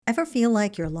Ever feel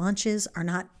like your launches are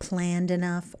not planned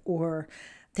enough or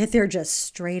that they're just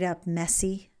straight up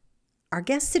messy? Our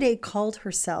guest today called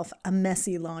herself a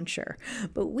messy launcher,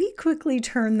 but we quickly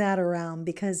turned that around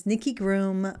because Nikki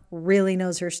Groom really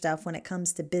knows her stuff when it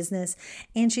comes to business,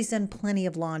 and she's done plenty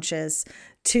of launches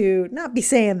to not be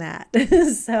saying that.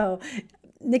 So,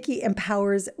 Nikki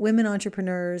empowers women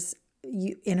entrepreneurs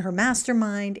in her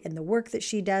mastermind, in the work that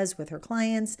she does with her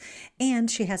clients.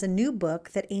 And she has a new book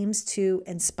that aims to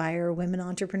inspire women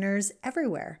entrepreneurs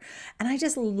everywhere. And I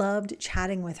just loved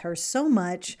chatting with her so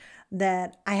much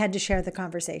that I had to share the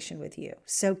conversation with you.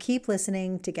 So keep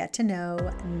listening to get to know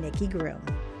Nikki Groom.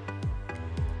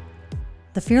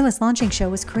 The Fearless Launching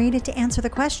Show was created to answer the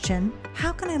question,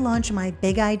 how can I launch my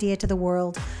big idea to the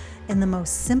world in the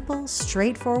most simple,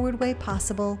 straightforward way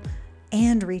possible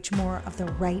and reach more of the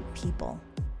right people?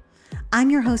 I'm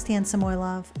your host, Ann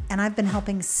Samoylov, and I've been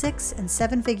helping 6- and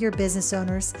 7-figure business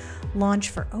owners launch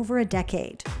for over a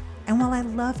decade. And while I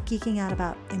love geeking out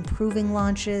about improving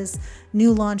launches,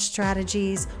 new launch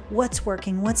strategies, what's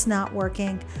working, what's not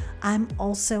working, I'm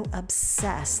also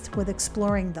obsessed with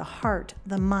exploring the heart,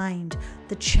 the mind,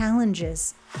 the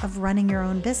challenges of running your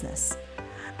own business.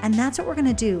 And that's what we're going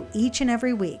to do each and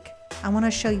every week. I want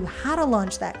to show you how to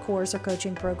launch that course or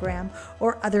coaching program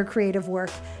or other creative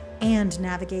work and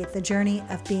navigate the journey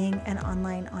of being an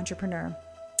online entrepreneur.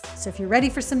 So if you're ready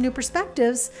for some new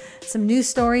perspectives, some new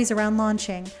stories around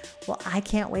launching, well, I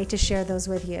can't wait to share those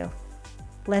with you.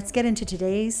 Let's get into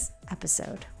today's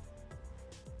episode.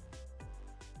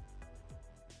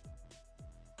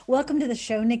 Welcome to the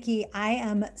show, Nikki. I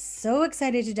am so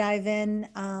excited to dive in.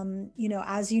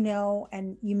 As you know,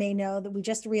 and you may know that we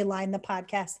just realigned the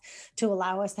podcast to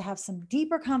allow us to have some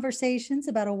deeper conversations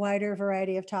about a wider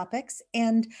variety of topics.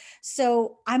 And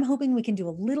so I'm hoping we can do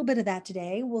a little bit of that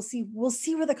today. We'll see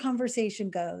where the conversation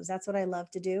goes. That's what I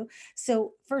love to do.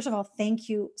 So first of all, thank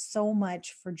you so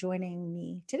much for joining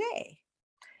me today.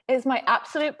 It's my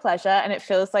absolute pleasure. And it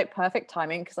feels like perfect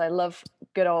timing because I love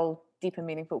good old deep and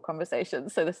meaningful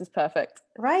conversations. So this is perfect.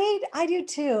 Right? I do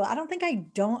too. I don't think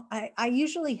I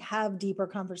usually have deeper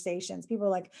conversations. People are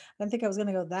like, I don't think I was going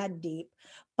to go that deep,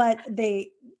 but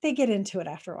they get into it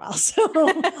after a while. So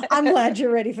I'm glad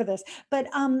you're ready for this. But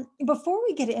before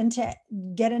we get into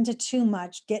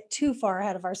get too far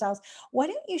ahead of ourselves, why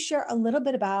don't you share a little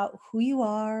bit about who you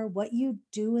are, what you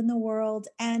do in the world?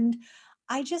 And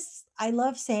I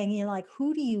love saying, like,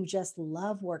 who do you just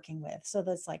love working with? So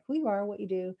that's like who you are, what you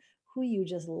do, who you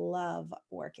just love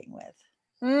working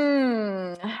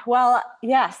with. Well,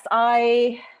 yes,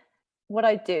 what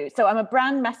I do. So I'm a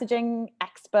brand messaging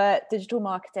expert, digital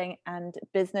marketing and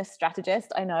business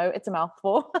strategist. I know it's a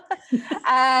mouthful.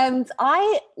 And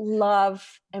I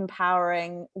love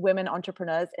empowering women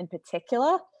entrepreneurs in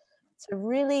particular to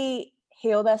really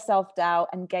heal their self-doubt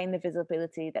and gain the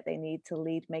visibility that they need to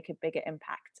lead, make a bigger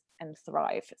impact and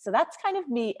thrive. So that's kind of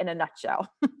me in a nutshell.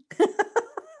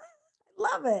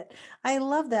 Love it. I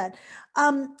love that.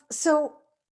 So,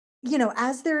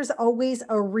 as there's always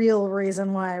a real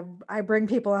reason why I bring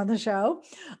people on the show,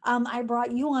 I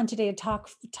brought you on today to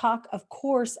talk, of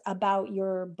course, about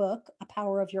your book, A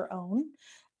Power of Your Own.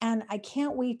 And I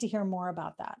can't wait to hear more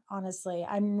about that. Honestly,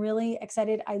 I'm really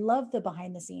excited. I love the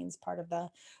behind the scenes part of the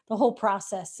whole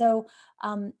process. So,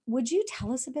 would you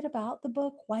tell us a bit about the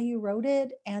book, why you wrote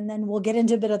it, and then we'll get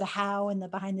into a bit of the how and the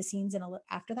behind the scenes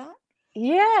after that?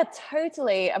 Yeah,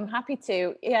 totally. I'm happy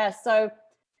to. Yeah. So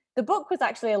the book was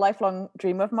actually a lifelong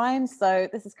dream of mine. So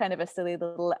this is kind of a silly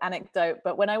little anecdote.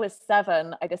 But when I was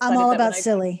 7, I decided I'm all that about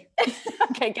silly.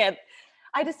 Okay, good.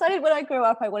 I decided when I grew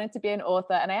up, I wanted to be an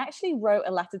author. And I actually wrote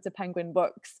a letter to Penguin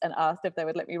Books and asked if they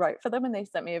would let me write for them. And they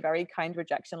sent me a very kind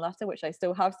rejection letter, which I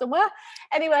still have somewhere.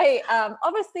 Anyway,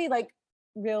 obviously, like,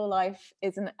 real life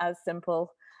isn't as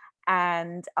simple.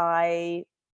 And I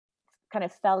kind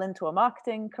of fell into a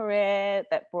marketing career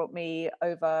that brought me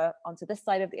over onto this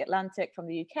side of the Atlantic from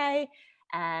the UK.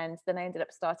 And then I ended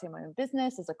up starting my own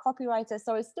business as a copywriter.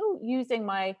 So I was still using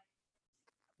my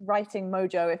writing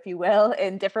mojo, if you will,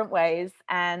 in different ways.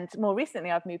 And more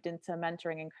recently, I've moved into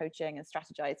mentoring and coaching and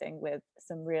strategizing with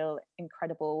some real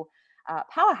incredible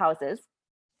powerhouses.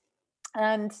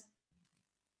 And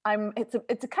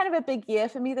it's a kind of a big year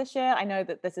for me this year. I know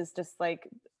that this is just like,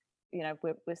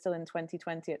 we're still in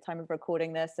 2020 at time of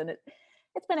recording this, and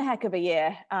it's been a heck of a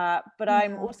year. But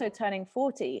I'm also turning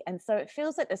 40, and so it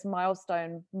feels like this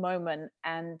milestone moment.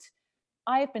 And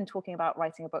I've been talking about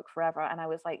writing a book forever, and I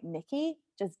was like, Nikki,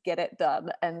 just get it done.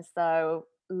 And so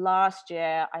last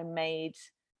year, I made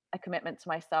a commitment to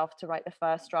myself to write the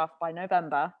first draft by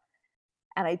November,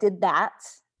 and I did that.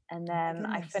 And then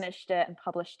I finished it and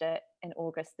published it in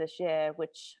August this year,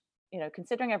 which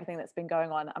considering everything that's been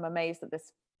going on, I'm amazed that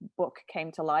this book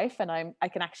came to life, and I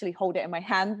can actually hold it in my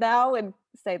hand now and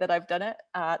say that I've done it.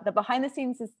 The behind the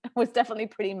scenes was definitely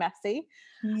pretty messy.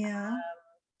 Yeah.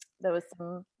 There was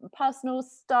some personal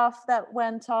stuff that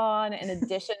went on in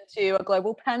addition to a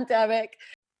global pandemic.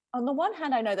 On the one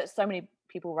hand, I know that so many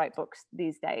people write books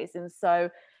these days, and so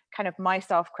kind of my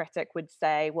self-critic would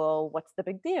say, well, what's the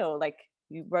big deal? Like,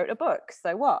 you wrote a book,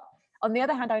 so what? On the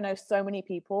other hand, I know so many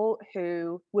people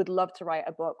who would love to write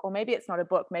a book, or maybe it's not a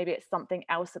book, maybe it's something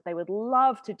else that they would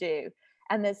love to do.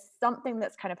 And there's something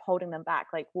that's kind of holding them back.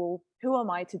 Like, well, who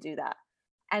am I to do that?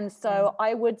 And so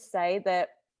I would say that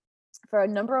for a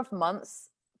number of months,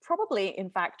 probably in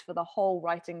fact for the whole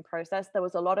writing process, there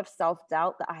was a lot of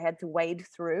self-doubt that I had to wade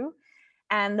through.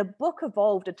 And the book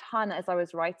evolved a ton as I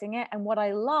was writing it. And what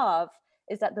I love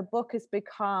is that the book has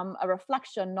become a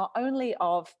reflection not only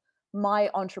of my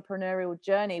entrepreneurial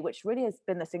journey, which really has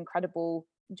been this incredible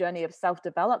journey of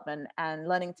self-development and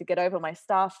learning to get over my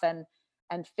stuff and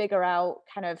figure out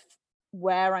kind of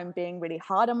where I'm being really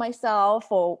hard on myself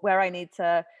or where I need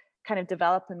to kind of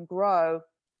develop and grow.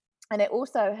 And it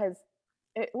also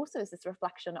is this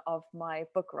reflection of my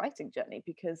book writing journey,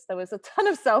 because there was a ton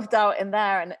of self-doubt in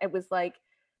there. And it was like,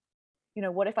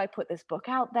 what if I put this book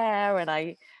out there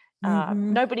and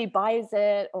nobody buys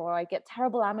it, or I get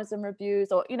terrible Amazon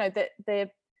reviews, or the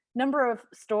number of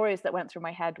stories that went through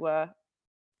my head were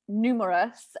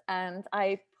numerous, and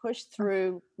I pushed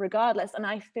through regardless. And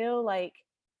I feel like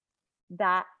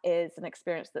that is an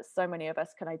experience that so many of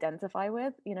us can identify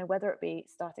with, whether it be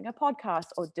starting a podcast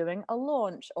or doing a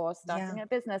launch or starting a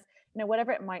business,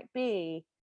 whatever it might be.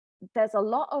 There's a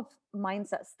lot of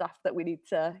mindset stuff that we need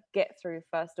to get through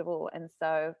first of all. And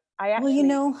so I actually,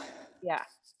 yeah.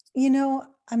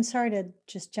 I'm sorry to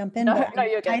just jump in, No, but no,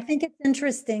 you're good. I think it's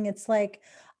interesting. It's like,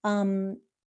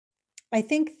 I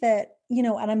think that,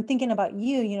 and I'm thinking about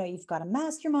you've got a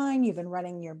mastermind, you've been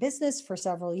running your business for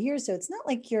several years. So it's not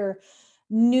like you're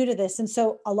new to this. And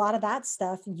so a lot of that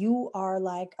stuff, you are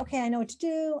like, okay, I know what to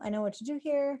do. I know what to do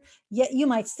here. Yet you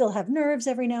might still have nerves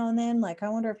every now and then. Like, I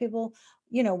wonder if people,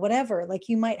 whatever, like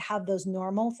you might have those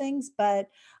normal things, but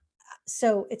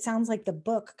so it sounds like the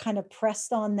book kind of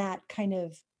pressed on that kind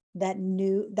of that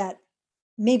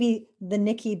maybe the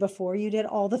Nikki before you did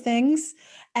all the things,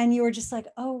 and you were just like,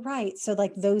 oh, right. So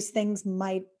like those things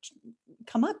might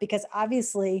come up, because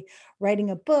obviously writing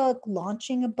a book,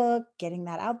 launching a book, getting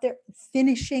that out there,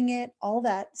 finishing it, all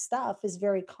that stuff is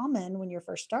very common when you're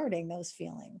first starting, those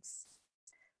feelings.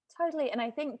 Totally. And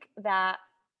I think that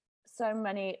so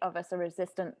many of us are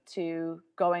resistant to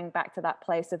going back to that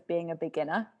place of being a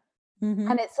beginner.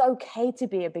 And it's okay to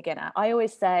be a beginner. I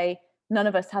always say none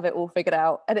of us have it all figured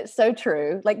out. And it's so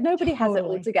true. Like, nobody has it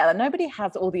all together. Nobody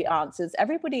has all the answers.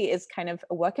 Everybody is kind of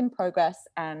a work in progress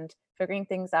and figuring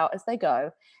things out as they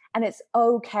go. And it's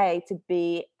okay to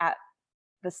be at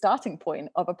the starting point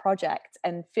of a project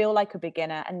and feel like a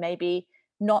beginner and maybe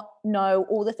not know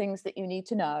all the things that you need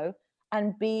to know,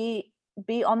 and be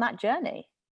on that journey.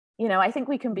 I think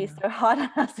we can be so hard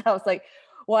on ourselves. Like,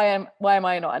 why am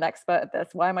I not an expert at this?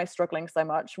 Why am I struggling so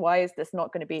much? Why is this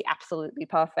not going to be absolutely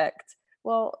perfect?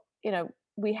 Well,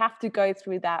 we have to go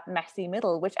through that messy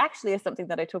middle, which actually is something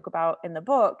that I talk about in the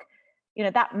book.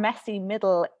 That messy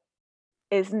middle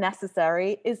is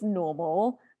necessary, is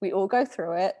normal. We all go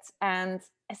through it. And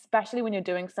especially when you're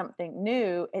doing something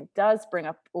new, it does bring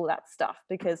up all that stuff,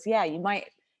 because you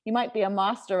might be a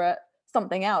master at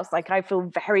something else. Like, I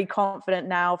feel very confident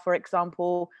now, for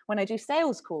example, when I do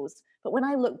sales calls. But when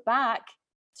I look back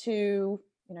to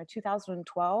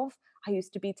 2012, I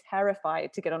used to be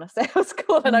terrified to get on a sales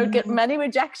call, and I would get many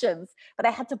rejections. But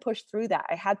I had to push through that.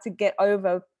 I had to get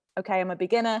over, okay, I'm a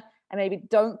beginner. I maybe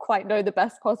don't quite know the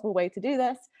best possible way to do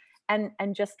this, and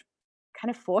just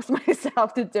kind of force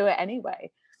myself to do it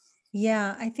anyway.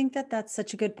 Yeah, I think that that's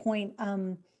such a good point.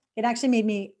 It actually made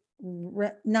me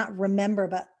not remember,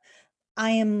 but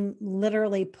I am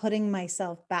literally putting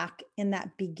myself back in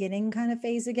that beginning kind of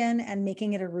phase again and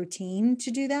making it a routine to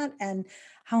do that. And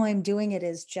how I'm doing it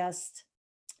is just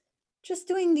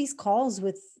doing these calls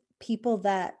with people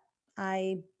that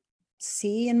I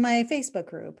see in my Facebook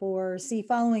group or see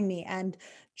following me, and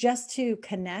just to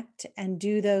connect and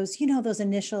do those, those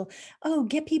initial,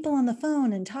 get people on the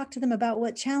phone and talk to them about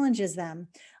what challenges them.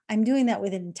 I'm doing that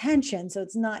with intention. So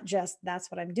it's not just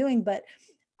that's what I'm doing, but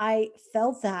I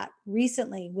felt that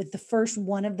recently with the first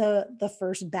one of the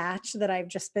first batch that I've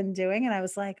just been doing. And I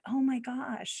was like, oh my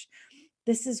gosh,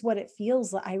 this is what it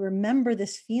feels like. I remember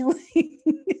this feeling.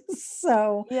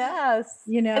 So, Yes.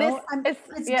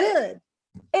 it's Yeah. good.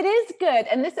 It is good.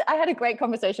 And I had a great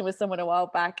conversation with someone a while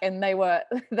back, and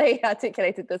they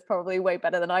articulated this probably way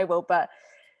better than I will, but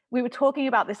we were talking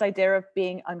about this idea of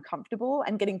being uncomfortable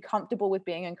and getting comfortable with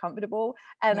being uncomfortable,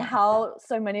 and Yeah. how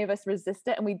so many of us resist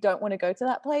it and we don't want to go to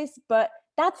that place. But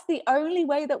that's the only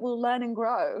way that we'll learn and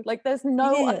grow. Like there's It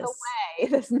no other is. way.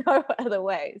 There's no other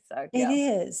way. So It yeah.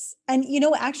 is. And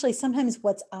actually sometimes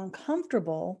what's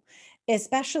uncomfortable,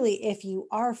 especially if you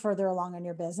are further along in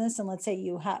your business and let's say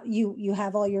you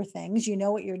have all your things, you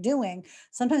know what you're doing,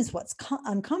 sometimes what's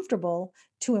uncomfortable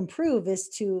to improve is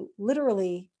to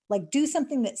literally like do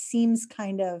something that seems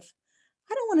kind of,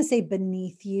 I don't want to say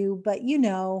beneath you, but you're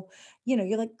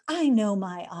like, I know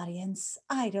my audience.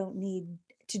 I don't need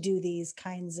to do these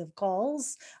kinds of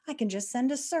calls. I can just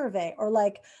send a survey or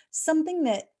like something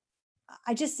that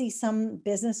I just see some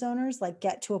business owners like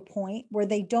get to a point where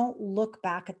they don't look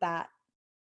back at that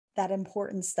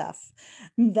important stuff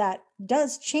that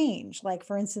does change, like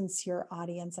for instance your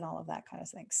audience and all of that kind of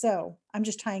thing. So I'm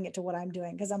just tying it to what I'm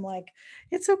doing because I'm like,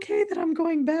 it's okay that I'm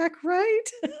going back, right?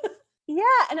 Yeah.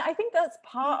 And I think that's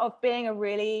part of being a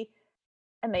really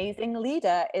amazing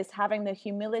leader, is having the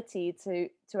humility to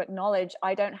acknowledge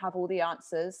I don't have all the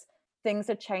answers. Things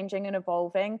are changing and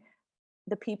evolving.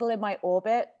 The people in my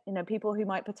orbit, people who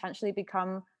might potentially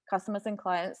become customers and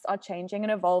clients, are changing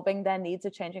and evolving. Their needs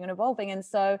are changing and evolving. And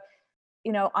so,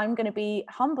 I'm going to be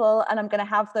humble and I'm going to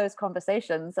have those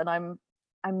conversations, and I'm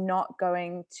not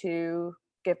going to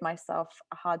give myself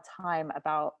a hard time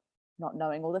about not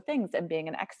knowing all the things and being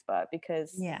an expert,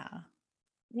 because Yeah.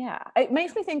 yeah, it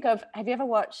makes me think of, have you ever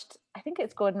watched, I think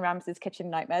it's Gordon Ramsay's Kitchen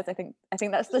Nightmares. I think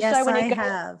that's the show Yes, when I he goes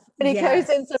have. when he goes Yes.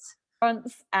 into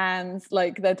restaurants and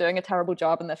like they're doing a terrible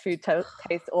job and the food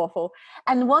tastes awful.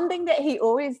 And one thing that he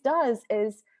always does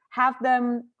is have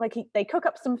them like they cook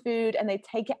up some food and they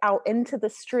take it out into the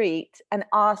street and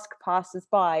ask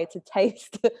passers-by to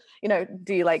taste,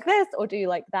 do you like this or do you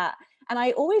like that? And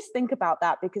I always think about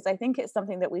that because I think it's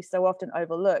something that we so often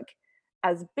overlook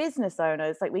as business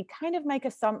owners. Like we kind of make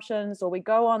assumptions or we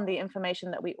go on the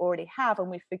information that we already have and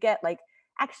we forget like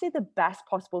actually the best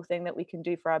possible thing that we can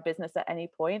do for our business at any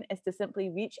point is to simply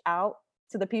reach out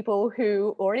to the people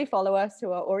who already follow us,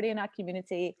 who are already in our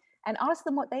community, and ask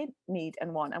them what they need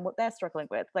and want and what they're struggling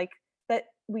with. Like that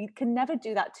we can never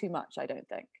do that too much, I don't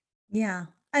think. Yeah.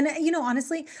 And,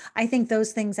 honestly, I think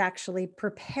those things actually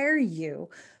prepare you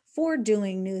for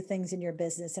doing new things in your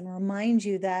business and remind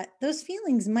you that those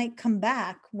feelings might come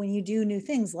back when you do new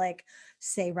things, like,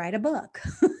 say, write a book,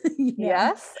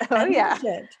 Yes. Oh and yeah. launch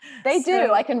it. They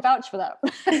do. I So, can vouch for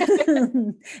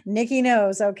that. Nikki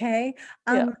knows. Okay.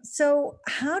 Yeah. So,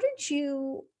 how did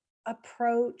you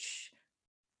approach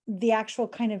the actual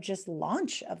kind of just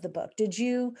launch of the book? Did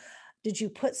you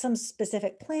put some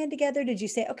specific plan together? Did you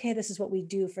say, okay, this is what we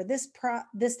do for this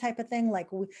type of thing? Like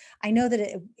I know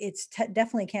that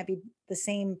definitely can't be the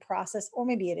same process, or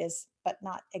maybe it is, but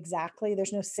not exactly.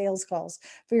 There's no sales calls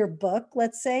for your book,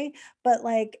 let's say. But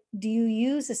like, did you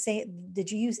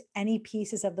use any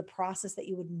pieces of the process that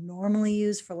you would normally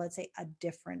use for, let's say, a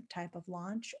different type of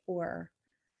launch or?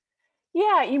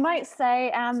 Yeah, you might say,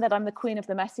 Anne, that I'm the queen of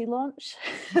the messy launch.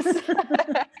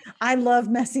 I love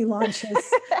messy launches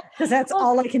because that's Well,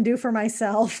 all I can do for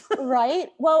myself. right.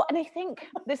 Well, and I think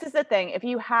this is the thing. If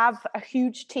you have a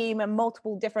huge team and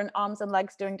multiple different arms and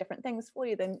legs doing different things for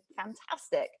you, then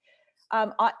fantastic.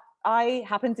 Um, I, I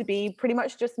happen to be pretty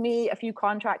much just me, a few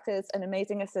contractors, an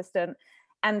amazing assistant.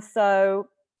 And so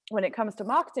when it comes to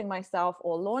marketing myself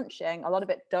or launching, a lot of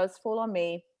it does fall on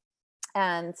me.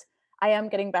 And I am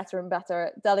getting better and better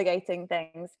at delegating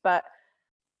things. But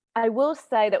I will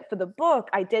say that for the book,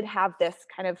 I did have this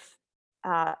kind of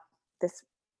uh, this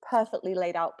perfectly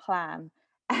laid out plan,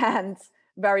 and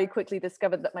very quickly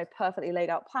discovered that my perfectly laid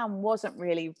out plan wasn't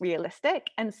really realistic.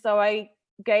 And so I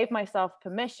gave myself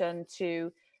permission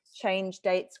to change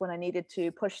dates when I needed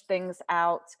to, push things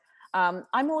out. I'm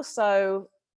also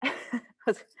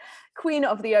queen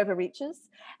of the overreachers,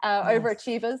 Yes.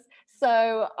 overachievers.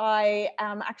 So I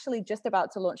am actually just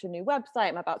about to launch a new website.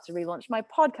 I'm about to relaunch my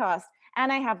podcast,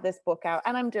 and I have this book out,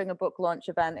 and I'm doing a book launch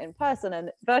event in person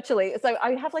and virtually. So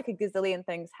I have like a gazillion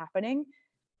things happening,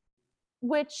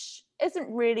 which isn't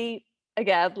really,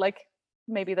 again, like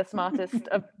maybe the smartest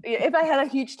of, if I had a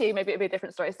huge team, maybe it'd be a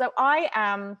different story. So I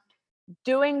am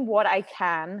doing what I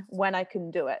can when I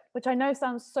can do it, which I know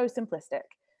sounds so simplistic,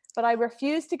 but I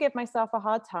refuse to give myself a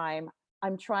hard time.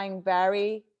 I'm trying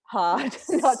very hard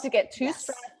not Yes. to get too Yes.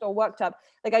 stressed or worked up.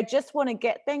 Like I just want to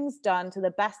get things done to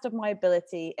the best of my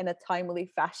ability in a timely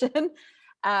fashion.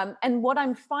 And what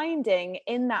I'm finding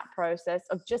in that process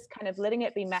of just kind of letting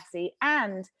it be messy,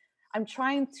 and I'm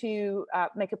trying to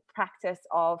make a practice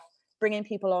of bringing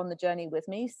people on the journey with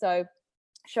me. So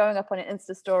showing up on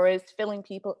Insta stories, filling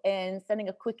people in, sending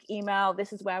a quick email,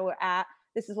 this is where we're at,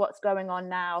 this is what's going on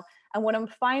now. And what I'm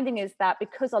finding is that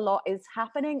because a lot is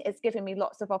happening, it's giving me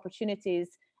lots of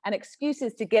opportunities and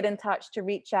excuses to get in touch, to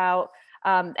reach out.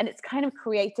 And it's kind of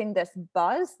creating this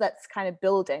buzz that's kind of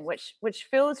building, which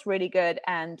feels really good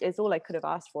and is all I could have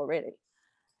asked for, really.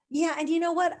 Yeah, and you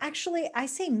know what? Actually, I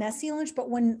say messy launch, but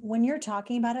when you're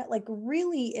talking about it, like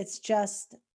really it's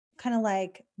just kind of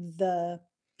like the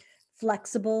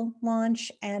flexible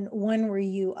launch and one where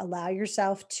you allow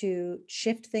yourself to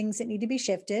shift things that need to be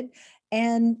shifted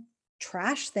and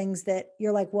trash things that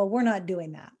you're like, well, we're not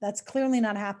doing that. That's clearly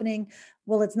not happening.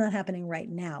 Well, it's not happening right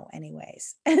now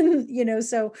anyways. And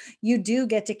so you do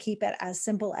get to keep it as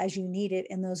simple as you need it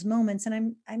in those moments.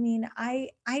 And I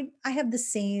have the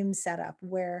same setup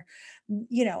where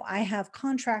I have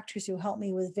contractors who help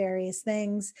me with various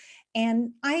things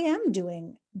and I am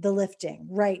doing the lifting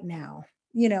right now,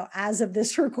 as of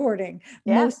this recording,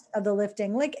 Yeah. most of the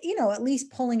lifting, like, at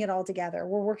least pulling it all together.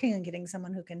 We're working on getting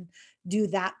someone who can do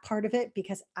that part of it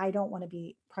because I don't want to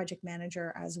be project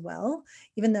manager as well,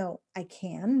 even though I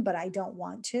can, but I don't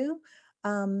want to.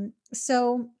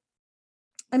 So,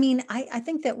 I mean, I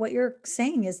think that what you're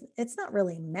saying is it's not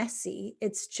really messy.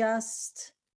 It's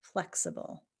just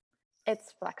flexible,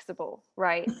 It's flexible,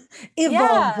 right?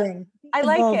 Yeah, evolving, I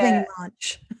like evolving it.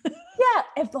 launch.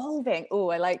 Yeah, evolving. Oh,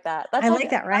 I like that. I like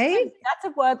that, right? That's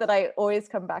a word that I always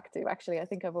come back to. Actually, I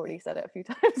think I've already said it a few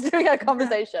times during our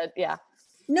conversation. Yeah.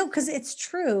 No, because it's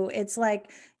true. It's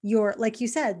like like you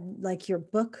said, like your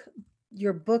book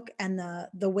and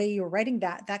the way you're writing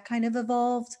that kind of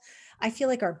evolved. I feel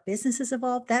like our business has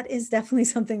evolved. That is definitely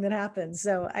something that happens.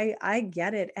 So I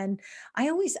get it. And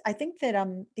I think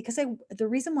that because the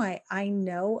reason why I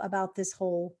know about this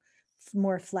whole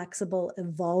more flexible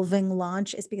evolving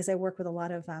launch is because I work with a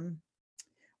lot of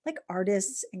like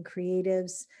artists and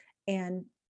creatives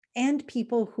and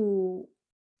people who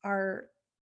are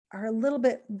a little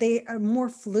bit, they are more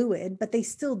fluid, but they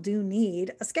still do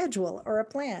need a schedule or a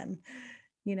plan,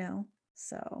 you know?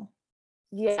 So,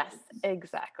 Yes,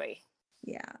 exactly.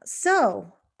 yeah.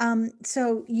 So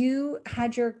you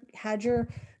had your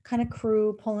kind of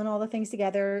crew pulling all the things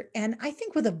together. And I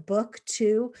think with a book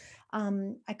too,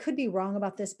 I could be wrong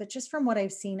about this, but just from what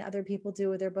I've seen other people do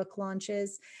with their book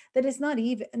launches, that it's not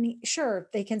even, I mean, sure,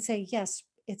 they can say, yes,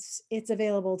 it's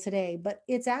available today, but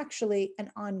it's actually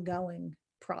an ongoing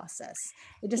process.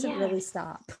 It doesn't Yes, really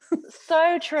stop.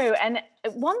 so true. And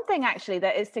one thing actually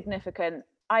that is significant,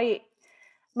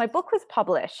 my book was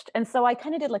published, and so I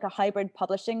kind of did like a hybrid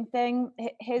publishing thing.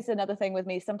 Here's another thing with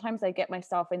me. Sometimes I get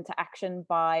myself into action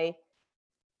by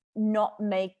not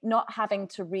having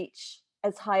to reach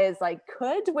as high as I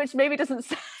could, which maybe doesn't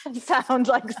sound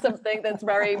like something that's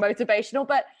very motivational,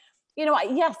 but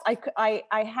yes,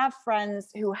 I have friends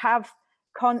who have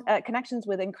connections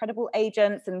with incredible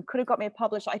agents and could have got me a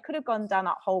publisher. I could have gone down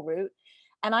that whole route.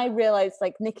 And I realized,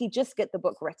 like, Nikki, just get the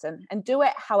book written and do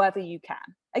it however you can.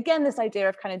 Again, this idea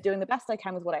of kind of doing the best I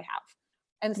can with what I have.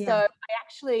 And so Yeah. I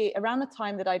actually, around the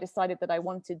time that I decided that I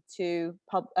wanted to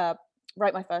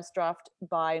write my first draft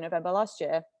by November last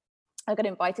year, I got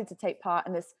invited to take part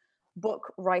in this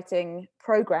book writing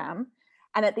program.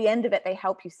 And at the end of it, they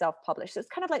help you self-publish. So it's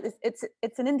kind of like this,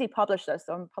 it's an indie publisher.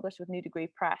 So I'm published with New Degree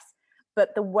Press.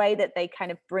 But the way that they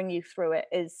kind of bring you through it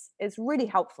is really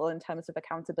helpful in terms of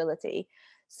accountability.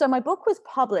 So my book was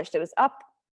published. It was up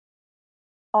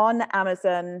on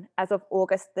Amazon as of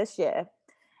August this year.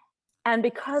 And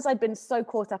because I'd been so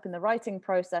caught up in the writing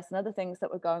process and other things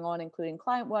that were going on, including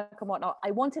client work and whatnot,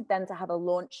 I wanted then to have a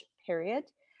launch period.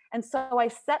 And so I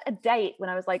set a date when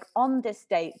I was like, on this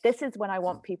date, this is when I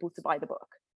want people to buy the book.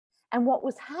 And what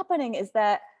was happening is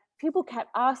that people kept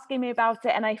asking me about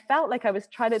it. And I felt like I was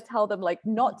trying to tell them like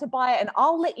not to buy it. And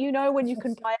I'll let you know when you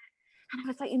can buy it. And I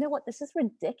was like, you know what, this is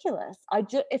ridiculous.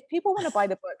 If people want to buy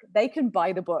the book, they can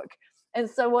buy the book. And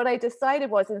so what I decided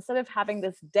was, instead of having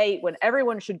this date when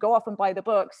everyone should go off and buy the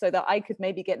book so that I could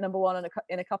maybe get number one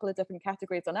in a couple of different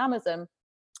categories on Amazon,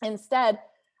 instead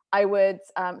I would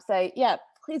say, yeah,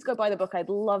 please go buy the book. I'd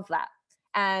love that.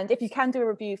 And if you can do a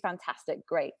review, fantastic,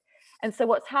 great. And so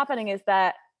what's happening is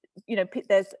that,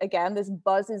 this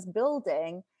buzz is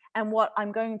building. And what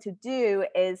I'm going to do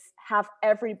is have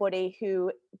everybody who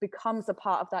becomes a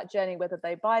part of that journey, whether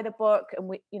they buy the book and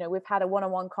we've had a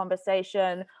one-on-one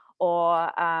conversation, or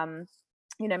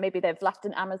maybe they've left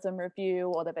an Amazon review,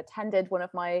 or they've attended one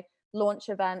of my launch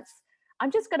events. I'm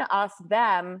just going to ask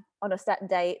them on a set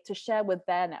date to share with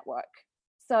their network.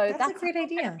 So That's a great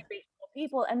idea.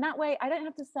 people. And that way I don't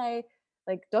have to say,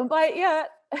 like, don't buy it yet.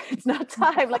 it's not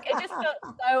time. Like it just felt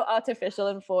so artificial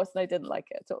and forced, and I didn't like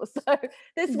it at all. So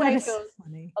this That way is feels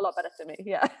funny. a lot better to me.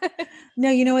 Yeah. No,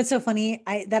 you know what's so funny?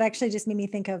 That actually just made me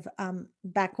think of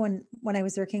back when I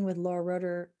was working with Laura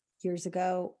Roeder years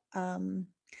ago.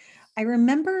 I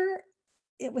remember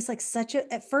it was like such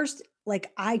a at first,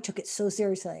 like I took it so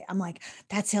seriously. I'm like,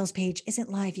 that sales page isn't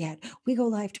live yet. We go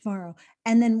live tomorrow.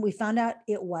 And then we found out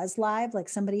it was live, like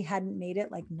somebody hadn't made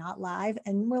it like not live.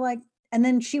 And we're like, and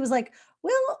then she was like,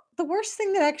 well, the worst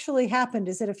thing that actually happened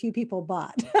is that a few people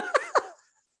bought.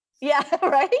 Yeah.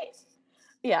 Right.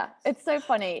 Yeah. It's so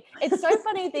funny. It's so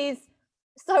funny.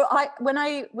 When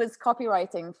I was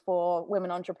copywriting for women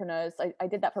entrepreneurs, I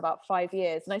did that for about 5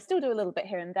 years, and I still do a little bit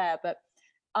here and there, but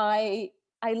I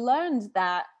I learned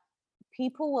that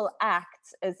people will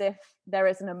act as if there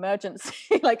is an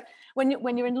emergency. Like when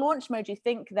you're in launch mode, you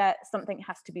think that something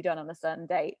has to be done on a certain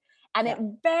date, and it Yeah.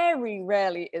 very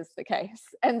rarely is the case.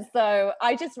 And so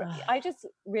Ugh. I just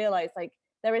realized, like,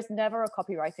 there is never a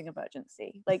copywriting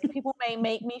emergency. Like, people may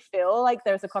make me feel like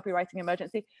there's a copywriting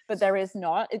emergency, but there is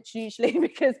not. It's usually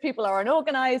because people are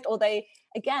unorganized, or they,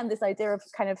 again, this idea of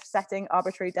kind of setting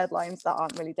arbitrary deadlines that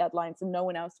aren't really deadlines, and no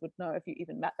one else would know if you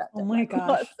even met that Oh my deadline or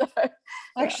not. gosh. So,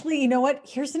 yeah. Actually, you know what?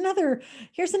 Here's another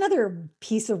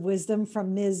piece of wisdom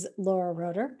from Ms. Laura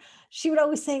Roeder. She would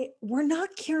always say, "We're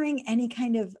not curing any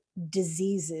kind of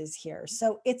diseases here,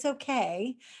 so it's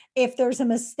okay if there's a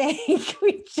mistake.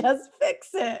 We just fix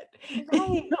it,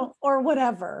 Right. or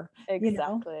whatever, you know."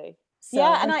 Exactly. So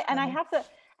Yeah, and that's I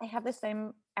funny. have the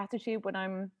same attitude when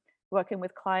I'm working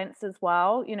with clients as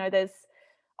well. You know, there's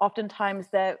oftentimes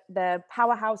they're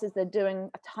powerhouses, they're doing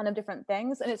a ton of different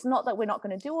things. And it's not that we're not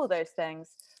going to do all those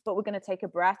things, but we're going to take a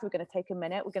breath, we're going to take a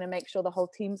minute, we're going to make sure the whole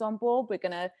team's on board. We're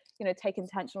going to, take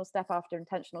intentional step after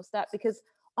intentional step, because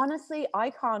honestly, I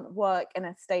can't work in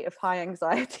a state of high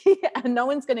anxiety and no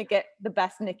one's going to get the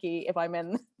best Nikki if I'm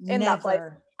in that place.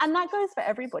 Never. And that goes for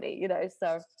everybody,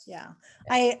 so Yeah,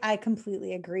 I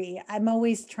completely agree. I'm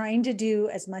always trying to do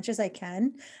as much as I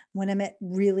can when I'm at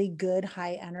really good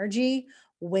high energy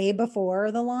way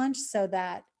before the launch, so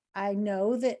that I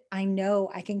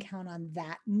know I can count on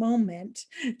that moment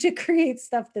to create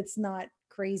stuff that's not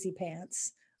crazy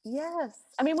pants. yes.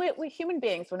 I mean, we're human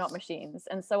beings, we're not machines.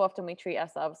 And so often we treat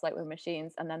ourselves like we're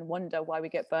machines, and then wonder why we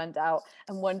get burned out,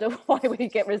 and wonder why we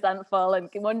get resentful, and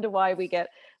wonder why we get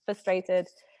frustrated.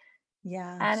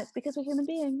 Yeah. And it's because we're human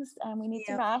beings, and we need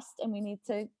to Yep. rest, and we need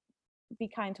to be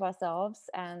kind to ourselves,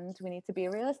 and we need to be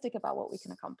realistic about what we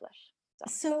can accomplish. So,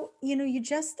 So, you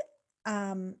just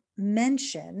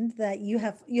mentioned that you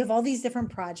have all these different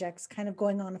projects kind of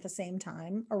going on at the same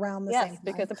time, around the yes, same time,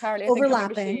 because apparently I think I'm a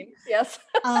overlapping. machine. Yes.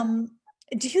 Um,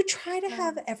 do you try to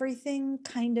have Um, everything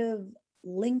kind of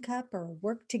link up or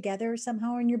work together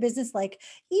somehow in your business? Like,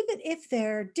 even if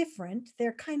they're different,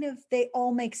 they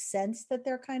all make sense that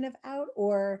they're kind of out,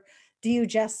 or do you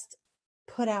just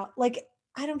put out, like,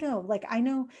 I don't know, like, I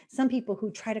know some people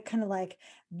who try to kind of like,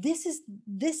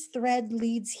 this thread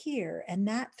leads here and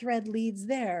that thread leads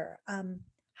there.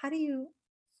 How do you,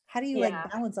 like yeah.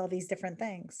 balance all these different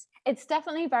things? It's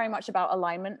definitely very much about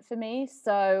alignment for me.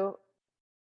 So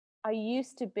I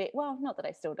used to be, well, not that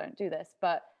I still don't do this,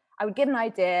 but I would get an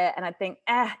idea and I'd think,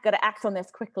 got to act on this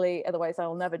quickly, otherwise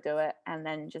I'll never do it. And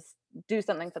then just do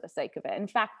something for the sake of it. In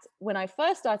fact, when I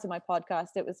first started my podcast,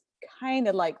 it was kind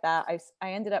of like that.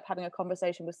 I ended up having a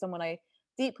conversation with someone I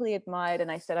deeply admired.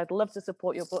 And I said, I'd love to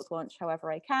support your book launch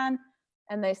however I can.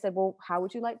 And they said, well, how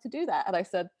would you like to do that? And I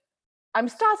said, I'm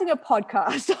starting a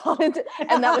podcast.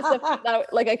 And that was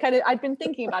like, I'd been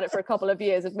thinking about it for a couple of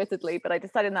years, admittedly, but I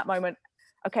decided in that moment,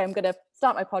 okay, I'm going to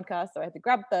start my podcast. So I had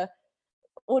to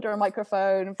order a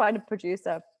microphone, find a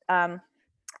producer.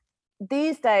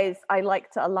 These days, I like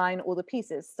to align all the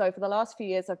pieces. So for the last few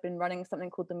years, I've been running something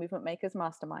called the Movement Makers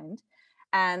Mastermind,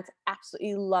 and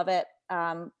absolutely love it.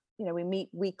 We meet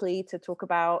weekly to talk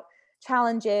about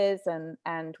challenges, and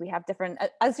we have different,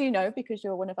 as you know, because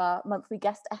you're one of our monthly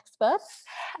guest experts.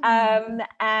 Mm.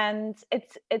 And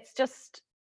it's just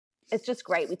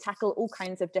great. We tackle all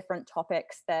kinds of different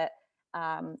topics that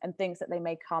and things that they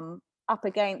may come up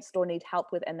against or need help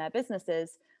with in their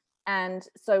businesses. And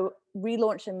so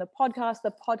relaunching the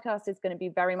podcast is going to be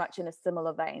very much in a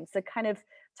similar vein. So kind of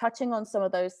touching on some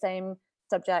of those same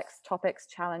subjects, topics,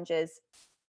 challenges,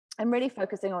 and really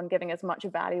focusing on giving as much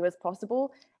value as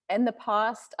possible. In the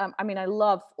past, I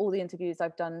love all the interviews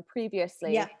I've done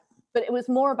previously, Yeah. but it was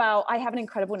more about, I have an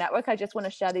incredible network. I just want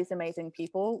to share these amazing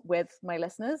people with my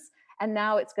listeners. And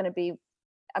now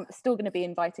I'm still going to be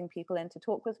inviting people in to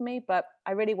talk with me, but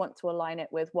I really want to align it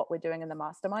with what we're doing in the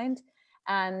mastermind.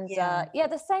 And Yeah.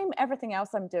 the same, everything else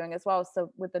I'm doing as well.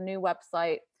 So with the new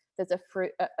website, there's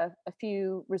a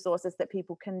few resources that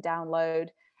people can download,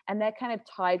 and they're kind of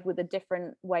tied with the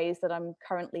different ways that I'm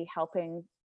currently helping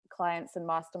clients and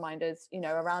masterminders,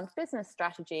 around business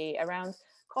strategy, around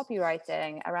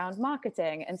copywriting, around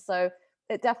marketing. And so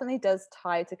it definitely does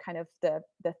tie to kind of the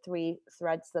three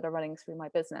threads that are running through my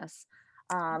business.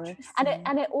 And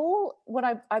it all, what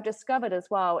I've discovered as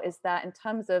well is that in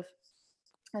terms of,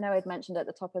 I know I'd mentioned at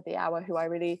the top of the hour who I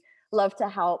really love to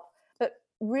help, but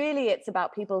really it's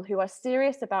about people who are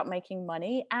serious about making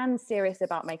money and serious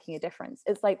about making a difference.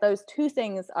 It's like those two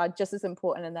things are just as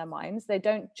important in their minds. They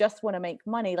don't just want to make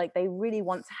money, like they really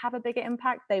want to have a bigger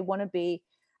impact. They want to be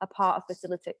a part of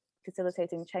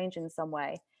facilitating change in some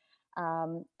way.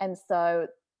 And so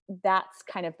that's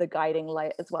kind of the guiding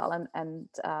light as well. And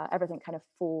everything kind of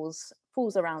falls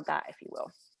around that, if you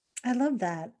will. I love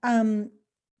that.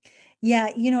 Yeah,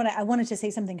 you know what? I wanted to say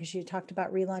something because you talked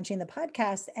about relaunching the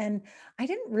podcast, and I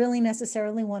didn't really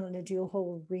necessarily want to do a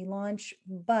whole relaunch,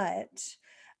 but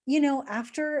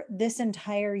after this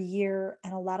entire year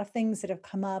and a lot of things that have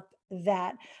come up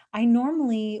that I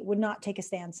normally would not take a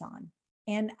stance on.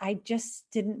 And I just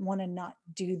didn't want to not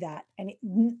do that and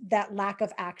that lack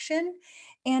of action.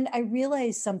 And I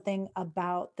realized something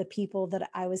about the people that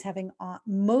I was having on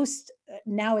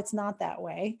now it's not that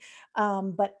way.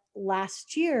 But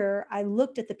last year I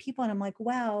looked at the people and I'm like,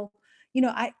 wow,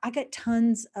 I got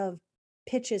tons of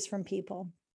pitches from people.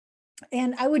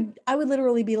 And I would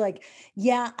literally be like,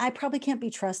 yeah, I probably can't be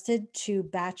trusted to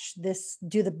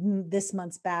do this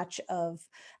month's batch of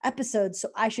episodes. So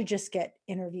I should just get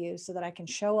interviews so that I can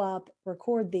show up,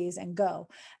 record these and go.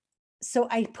 So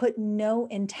I put no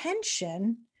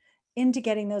intention into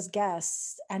getting those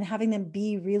guests and having them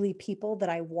be really people that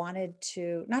I wanted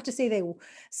to, not to say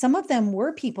some of them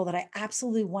were people that I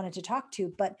absolutely wanted to talk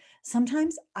to, but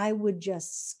sometimes I would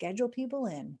just schedule people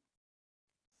in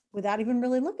without even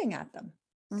really looking at them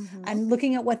and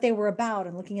looking at what they were about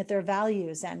and looking at their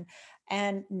values.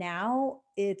 And now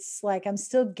it's like, I'm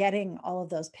still getting all of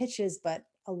those pitches, but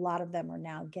a lot of them are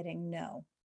now getting no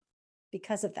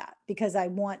because of that, because I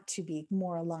want to be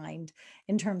more aligned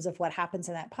in terms of what happens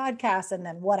in that podcast and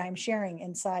then what I'm sharing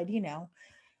inside,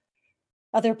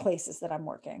 other places that I'm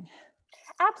working.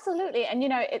 Absolutely. And,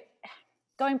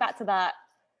 going back to that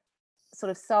sort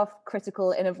of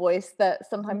self-critical inner voice that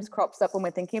sometimes crops up when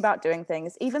we're thinking about doing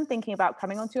things, even thinking about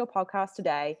coming onto your podcast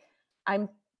today,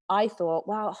 I thought,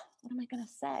 wow, what am I going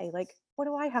to say? Like, what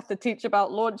do I have to teach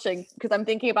about launching? Because I'm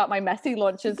thinking about my messy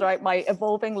launches, right? My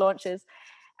evolving launches.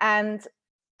 And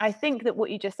I think that what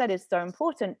you just said is so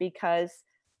important, because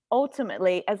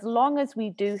ultimately, as long as we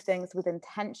do things with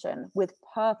intention, with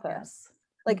purpose,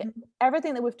 like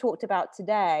everything that we've talked about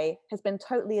today has been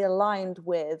totally aligned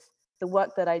with the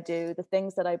work that I do, the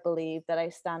things that I believe, that I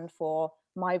stand for,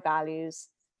 my values.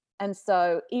 And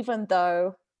so even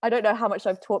though I don't know how much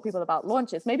I've taught people about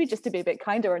launches, maybe just to be a bit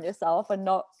kinder on yourself and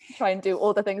not try and do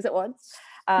all the things at once.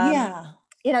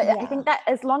 I think that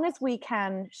as long as we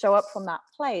can show up from that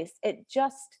place,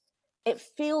 it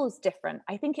feels different.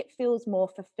 I think it feels more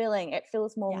fulfilling. It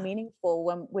feels more meaningful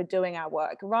when we're doing our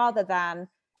work, rather than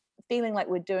feeling like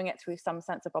we're doing it through some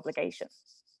sense of obligation.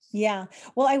 Yeah.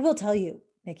 Well, I will tell you,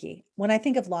 Nikki, when I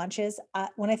think of launches,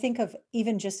 when I think of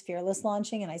even just fearless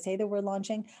launching, and I say the word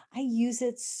launching, I use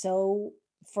it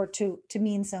to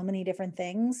mean so many different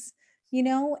things,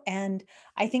 and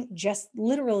I think just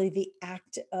literally the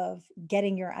act of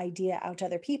getting your idea out to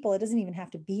other people, it doesn't even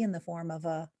have to be in the form of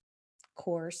a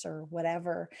course or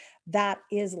whatever, that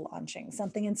is launching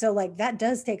something. And so like that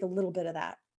does take a little bit of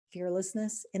that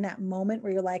fearlessness in that moment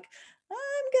where you're like, I'm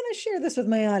going to share this with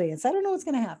my audience. I don't know what's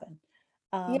going to happen.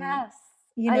 Yes.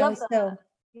 I love that.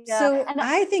 So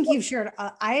I think you've shared,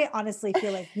 I honestly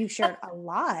feel like you've shared a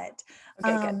lot.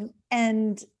 Okay,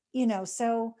 and,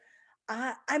 so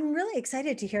I'm really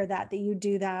excited to hear that you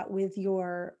do that with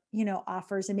your,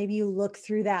 offers. And maybe you look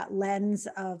through that lens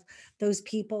of those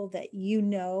people that,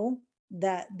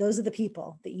 that those are the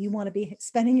people that you want to be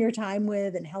spending your time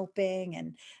with and helping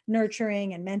and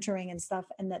nurturing and mentoring and stuff.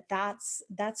 And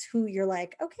that's who you're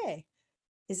like, okay,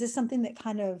 is this something that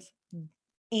kind of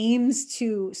aims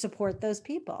to support those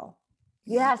people?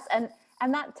 Yes. And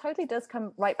that totally does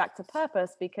come right back to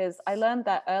purpose, because I learned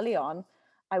that early on.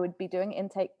 I would be doing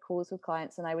intake calls with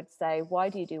clients and I would say, why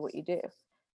do you do what you do?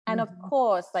 And of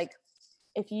course, like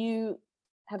if you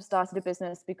have started a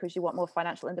business because you want more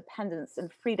financial independence and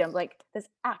freedom, like there's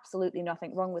absolutely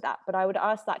nothing wrong with that. But I would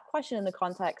ask that question in the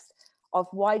context of,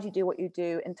 why do you do what you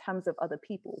do in terms of other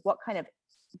people? What kind of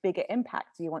bigger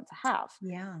impact do you want to have?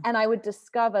 Yeah. And I would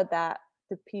discover that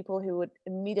the people who would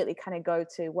immediately kind of go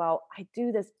to, well, I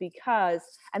do this because,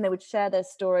 and they would share their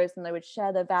stories and they would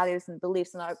share their values and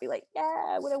beliefs. And I would be like, yeah,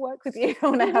 I want to work with you. I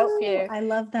want to help you. I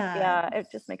love that. Yeah, it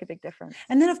just make a big difference.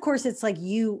 And then of course it's like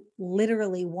you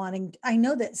literally wanting, I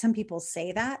know that some people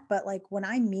say that, but like when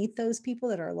I meet those people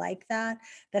that are like that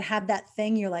have that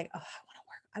thing, you're like, oh,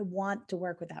 I want to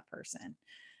work with that person,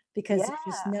 because you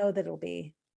just know that it'll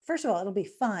be, first of all, it'll be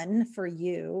fun for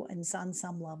you and on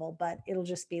some level, but it'll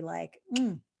just be like,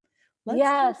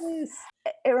 let's do this.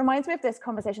 It reminds me of this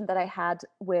conversation that I had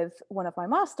with one of my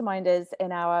masterminders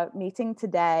in our meeting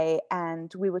today.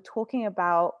 And we were talking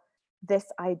about this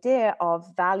idea of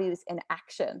values in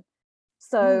action.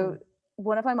 So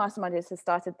one of my masterminders has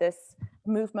started this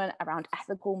movement around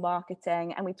ethical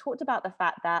marketing. And we talked about the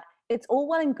fact that it's all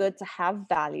well and good to have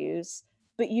values,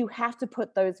 but you have to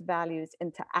put those values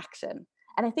into action.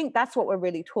 And I think that's what we're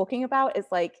really talking about, is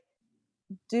like,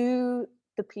 do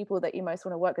the people that you most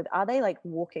want to work with, are they like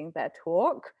walking their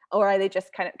talk, or are they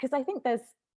just kind of, because I think there's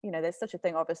such a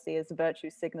thing obviously as virtue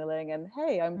signaling and,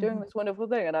 hey, I'm doing this wonderful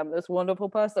thing and I'm this wonderful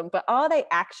person, but are they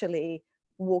actually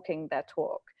walking their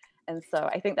talk? And so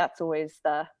I think that's always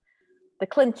the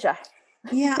clincher.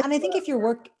 Yeah. And I think if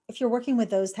you're working with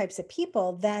those types of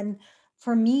people, then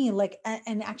for me, like,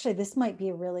 and actually this might be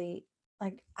a really,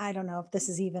 like, I don't know if this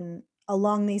is even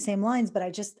along these same lines, but I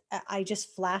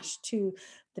just flashed to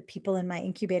the people in my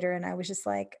incubator and I was just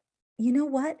like, you know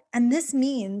what? And this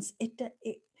means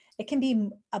it can be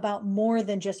about more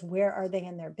than just where are they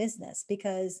in their business,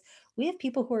 because we have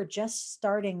people who are just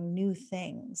starting new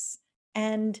things,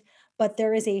 but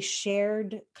there is a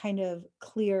shared kind of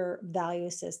clear value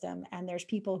system. And there's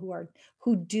people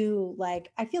who do,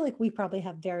 like, I feel like we probably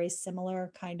have very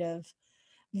similar kind of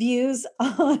views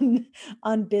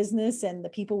on business and the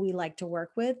people we like to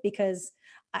work with, because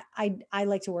I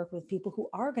like to work with people who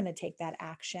are going to take that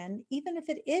action, even if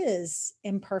it is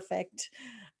imperfect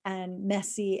and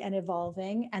messy and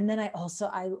evolving. And then I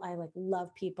like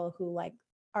love people who like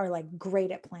are like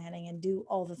great at planning and do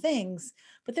all the things,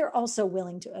 but they're also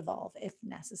willing to evolve if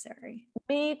necessary.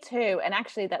 Me too. And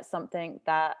actually that's something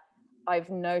that I've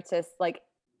noticed. Like,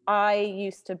 I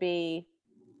used to be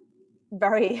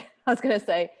very, I was going to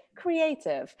say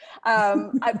creative.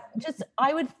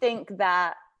 I would think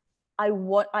that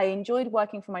I enjoyed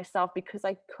working for myself because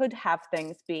I could have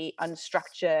things be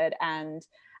unstructured and,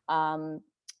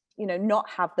 not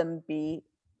have them be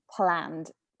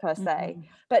planned per se.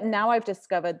 But now I've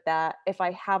discovered that if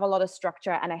I have a lot of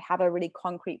structure and I have a really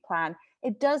concrete plan,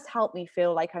 it does help me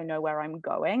feel like I know where I'm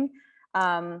going.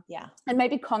 And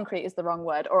maybe concrete is the wrong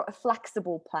word, or a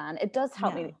flexible plan. It does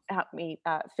help me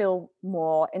feel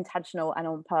more intentional and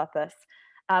on purpose.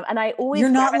 And I always, you're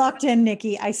not locked in,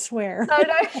 Nikki, I swear. No.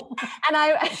 And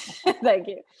I thank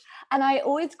you. And I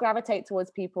always gravitate towards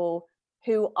people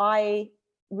who I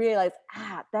realize,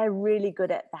 they're really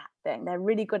good at that thing. They're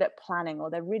really good at planning, or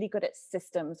they're really good at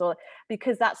systems, or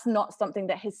because that's not something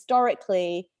that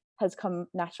historically has come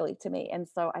naturally to me. And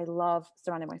so I love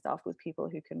surrounding myself with people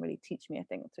who can really teach me a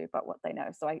thing or two about what they know.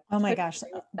 So oh my gosh,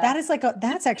 that is like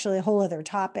that's actually a whole other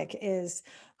topic, is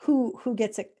who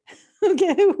gets it,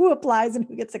 who applies and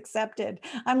who gets accepted.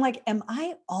 I'm like, am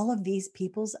I all of these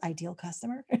people's ideal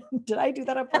customer? Did I do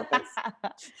that on purpose?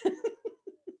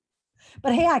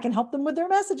 But hey, I can help them with their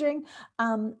messaging.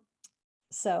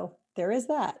 So there is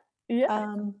that.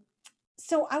 Yeah.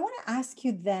 So I want to ask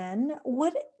you then,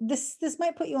 what this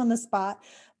might put you on the spot,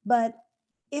 but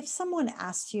if someone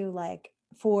asked you, like,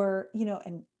 for,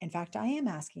 and in fact, I am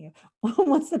asking you,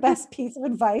 what's the best piece of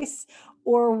advice,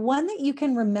 or one that you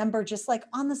can remember just like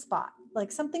on the spot,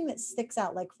 like something that sticks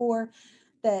out, like for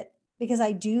that, because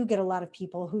I do get a lot of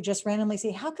people who just randomly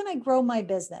say, how can I grow my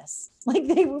business? Like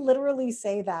they will literally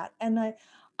say that. And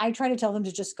I try to tell them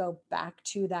to just go back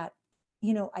to that,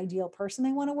 ideal person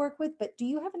they want to work with. But do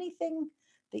you have anything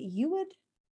that you would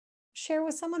share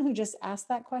with someone who just asked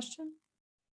that question?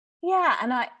 Yeah.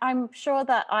 And I'm sure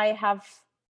that I have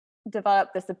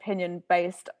developed this opinion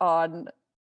based on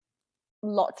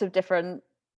lots of different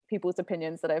people's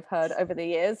opinions that I've heard over the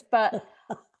years. But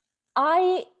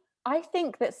I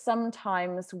think that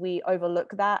sometimes we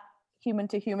overlook that human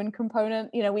to human component.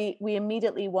 We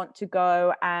immediately want to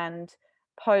go and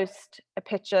post a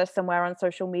picture somewhere on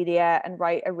social media and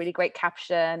write a really great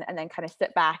caption and then kind of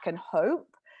sit back and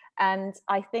hope. And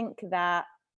I think that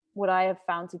what I have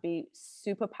found to be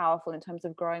super powerful in terms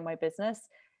of growing my business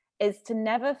is to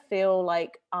never feel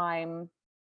like I'm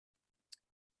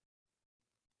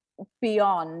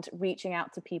beyond reaching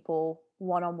out to people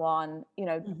one-on-one,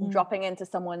 dropping into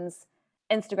someone's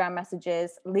Instagram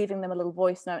messages, leaving them a little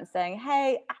voice note and saying,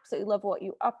 hey, absolutely love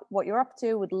what you're up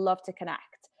to, would love to connect.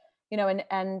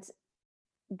 and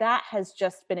that has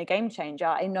just been a game changer.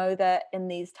 I know that in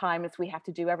these times we have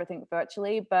to do everything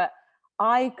virtually, but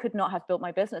I could not have built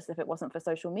my business if it wasn't for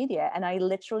social media. And I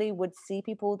literally would see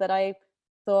people that I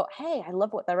thought, hey, I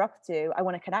love what they're up to. I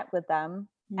want to connect with them.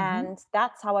 Mm-hmm. And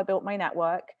that's how I built my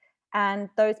network. And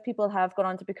those people have gone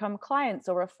on to become clients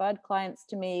or referred clients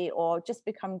to me, or just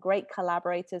become great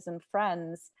collaborators and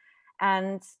friends.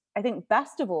 And I think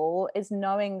best of all is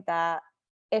knowing that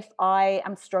if I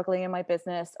am struggling in my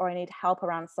business or I need help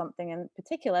around something in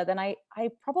particular, then I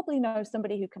probably know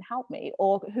somebody who can help me,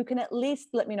 or who can at least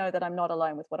let me know that I'm not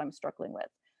alone with what I'm struggling with.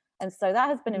 And so that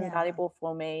has been Yeah. invaluable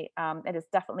for me. It has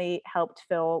definitely helped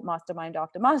fill mastermind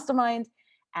after mastermind.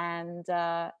 And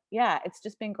yeah, it's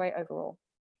just been great overall.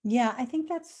 Yeah, I think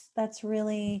that's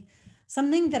really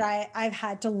something that I've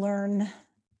had to learn,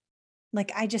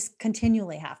 like I just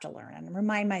continually have to learn and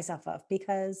remind myself of,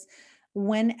 because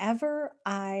whenever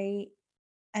I,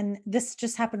 and this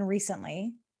just happened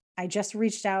recently, I just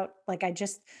reached out, like I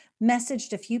just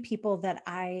messaged a few people that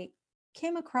I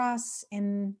came across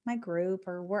in my group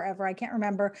or wherever, I can't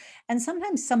remember. And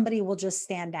sometimes somebody will just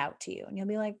stand out to you and you'll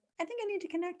be like, I think I need to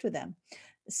connect with them.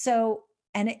 So,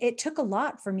 and it took a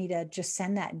lot for me to just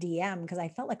send that DM, because I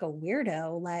felt like a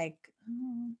weirdo, like,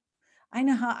 "Oh, I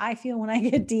know how I feel when I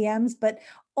get DMs, but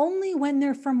only when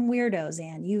they're from weirdos.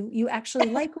 And you actually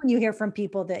like when you hear from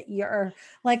people that you're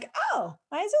like, oh,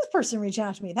 why is this person reaching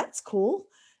out to me? That's cool.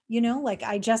 Like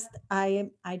I just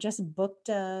booked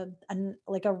a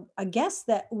guest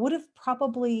that would have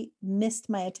probably missed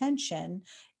my attention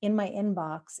in my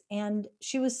inbox, and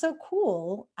she was so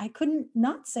cool. I couldn't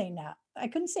not say no. I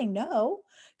couldn't say no,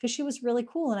 because she was really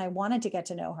cool and I wanted to get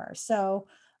to know her. So,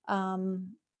 and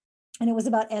it was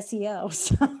about SEO.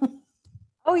 So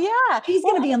Oh yeah. she's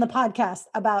going Well, to be and on the podcast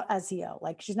about SEO.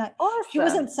 Like she awesome.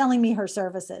 wasn't selling me her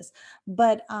services,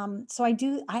 but so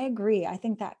I agree. I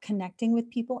think that connecting with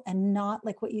people, and not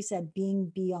like what you said,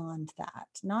 being beyond that,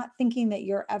 not thinking that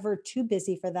you're ever too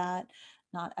busy for that,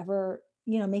 not ever,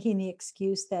 making the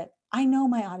excuse that I know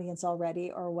my audience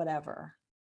already or whatever.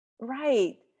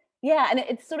 Right. Yeah. And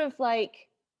it's sort of like,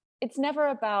 it's never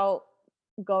about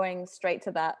going straight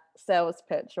to that sales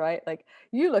pitch, right? Like,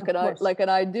 you look Of at course. like an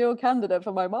ideal candidate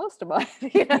for my mastermind.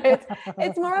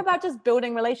 It's more about just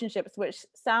building relationships, which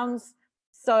sounds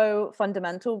so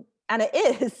fundamental, and it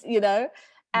is, Yeah.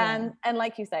 and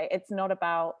like you say, it's not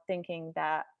about thinking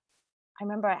that. I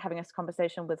remember having this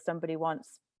conversation with somebody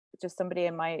once, just somebody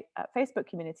in my Facebook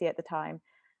community at the time.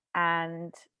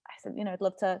 And I said, I'd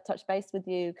love to touch base with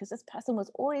you, because this person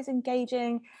was always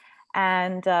engaging.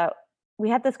 And we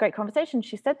had this great conversation.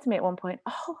 She said to me at one point,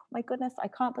 oh my goodness, I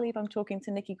can't believe I'm talking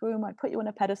to Nikki Groom. I put you on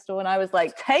a pedestal. And I was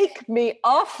like, take me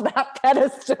off that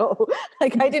pedestal.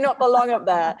 Like, I do not belong up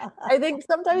there. I think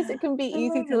sometimes it can be I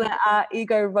easy love to it. let our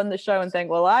ego run the show and think,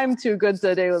 well, I'm too good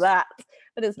to do that.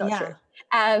 But it's not true.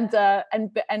 Yeah.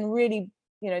 And really,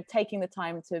 taking the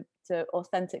time to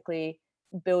authentically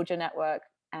build your network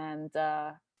and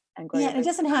grow Yeah. your And it business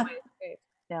doesn't that have, way too.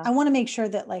 Yeah. I want to make sure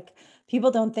that like people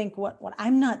don't think what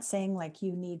I'm not saying, like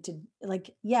you need to,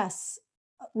 like, yes,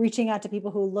 reaching out to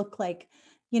people who look like,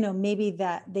 maybe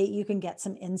that you can get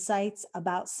some insights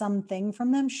about something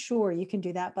from them. Sure, you can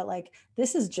do that. But like,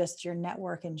 this is just your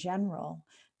network in general,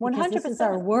 because this is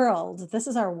our 100%. world. This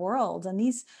is our world. And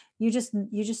you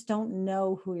just don't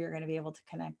know who you're going to be able to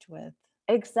connect with.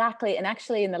 Exactly. And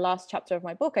actually, in the last chapter of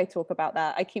my book, I talk about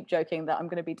that. I keep joking that I'm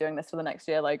going to be doing this for the next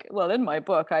year. Like, well, in my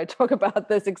book, I talk about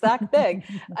this exact thing.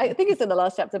 I think it's in the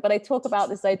last chapter, but I talk about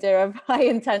this idea of high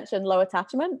intention, low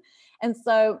attachment. And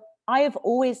so I have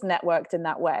always networked in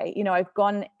that way. I've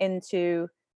gone into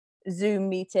Zoom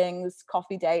meetings,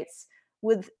 coffee dates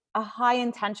with a high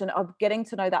intention of getting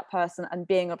to know that person and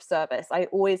being of service. I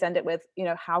always end it with,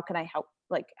 how can I help?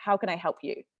 Like, how can I help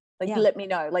you? Like, Yeah. let me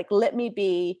know. Like, let me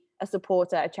be a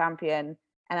supporter, a champion,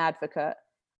 an advocate.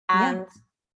 Yeah.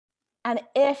 And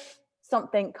if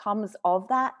something comes of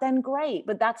that, then great.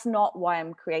 But that's not why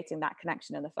I'm creating that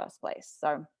connection in the first place.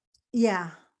 So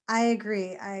Yeah, I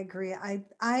agree. I agree.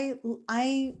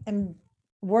 I am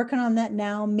working on that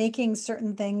now, making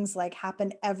certain things like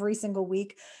happen every single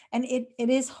week. And it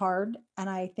is hard, and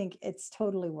I think it's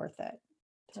totally worth it.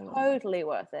 Totally worth it. totally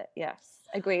worth it. Yes.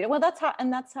 Agreed. Well, that's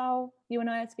how you and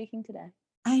I are speaking today.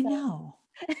 I So know.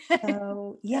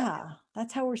 So yeah. yeah,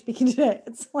 that's how we're speaking today.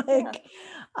 It's Yeah. like,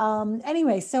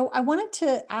 anyway, so I wanted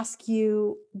to ask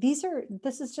you, this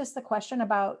is just the question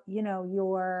about,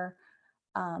 your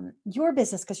your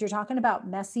business, because you're talking about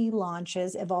messy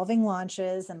launches, evolving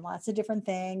launches, and lots of different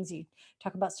things. You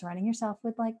talk about surrounding yourself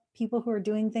with like people who are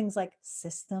doing things like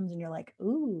systems, and you're like,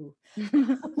 ooh,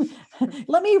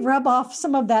 let me rub off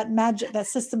some of that magic, that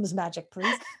systems magic,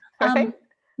 please. Right?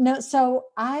 No, so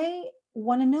I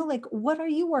want to know, like, what are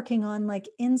you working on, like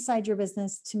inside your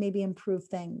business to maybe improve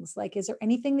things? Like, is there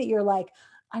anything that you're like,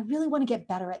 I really want to get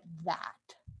better at that?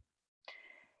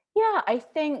 Yeah, I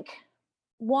think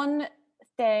one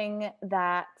thing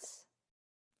that,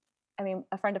 I mean,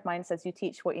 a friend of mine says you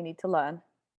teach what you need to learn.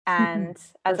 And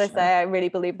For as I sure. say, I really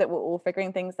believe that we're all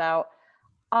figuring things out.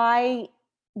 I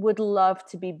would love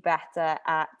to be better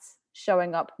at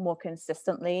showing up more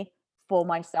consistently for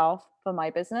myself, for my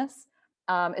business.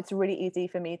 It's really easy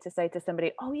for me to say to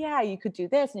somebody, oh yeah, you could do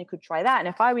this and you could try that. And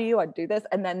if I were you, I'd do this,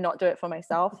 and then not do it for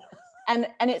myself. And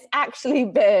it's actually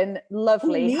been Who,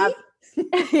 lovely. me?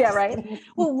 Yeah, right.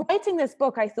 Well, writing this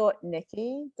book, I thought,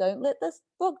 Nikki, don't let this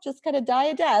book just kind of die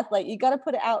a death. Like, you got to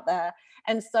put it out there.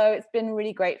 And so it's been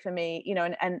really great for me, you know,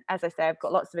 and as I say, I've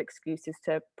got lots of excuses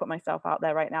to put myself out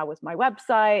there right now with my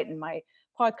website and my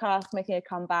podcast making a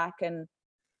comeback. And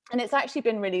it's actually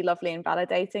been really lovely and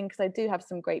validating, because I do have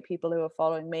some great people who are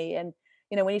following me. And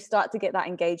you know, when you start to get that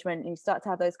engagement and you start to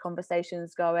have those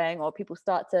conversations going, or people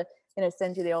start to, you know,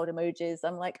 send you the old emojis,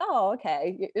 I'm like, oh,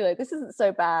 okay, you know, this isn't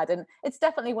so bad. And it's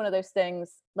definitely one of those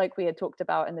things, like we had talked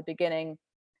about in the beginning,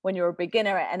 when you're a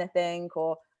beginner at anything,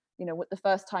 or you know, with the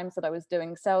first times that I was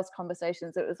doing sales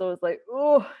conversations, it was always like,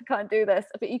 oh, I can't do this,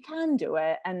 but you can do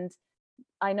it. And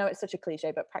I know it's such a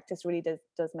cliche, but practice really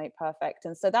does make perfect.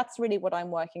 And so that's really what I'm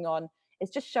working on, is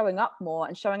just showing up more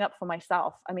and showing up for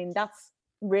myself. I mean, that's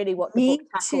really what the book Me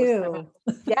tackles.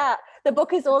 too. Yeah, the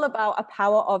book is all about a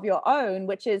power of your own,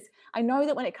 which is, I know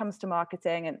that when it comes to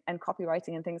marketing and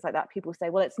copywriting and things like that, people say,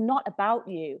 well, it's not about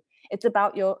you, it's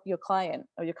about your client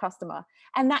or your customer.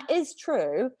 And that is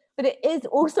true, but it is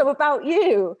also about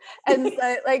you. And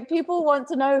so like, people want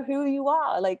to know who you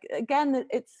are. Like, again,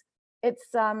 it's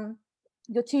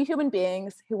you're two human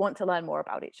beings who want to learn more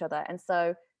about each other. And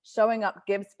so showing up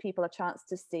gives people a chance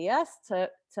to see us, to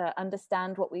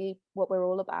understand what we're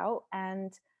all about,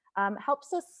 and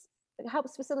helps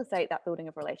facilitate that building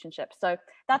of relationships. So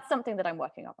that's something that I'm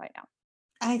working on right now.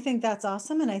 I think that's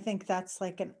awesome. And I think that's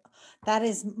like that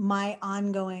is my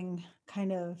ongoing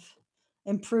kind of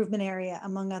improvement area,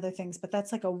 among other things. But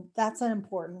that's an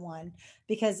important one,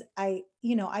 because I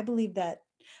believe that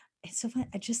it's so funny.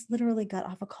 I just literally got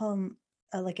off a call,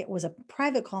 like it was a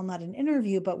private call, not an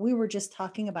interview, but we were just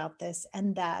talking about this,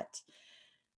 and that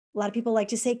a lot of people like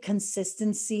to say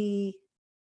consistency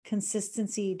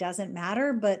doesn't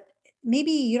matter, but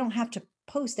maybe you don't have to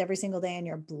post every single day on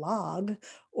your blog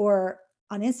or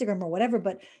on Instagram or whatever,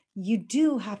 but you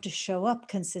do have to show up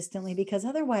consistently, because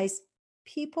otherwise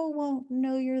people won't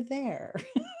know you're there.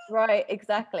 Right,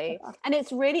 exactly. And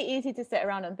it's really easy to sit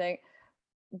around and think,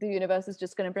 the universe is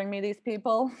just going to bring me these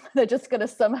people. They're just going to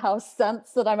somehow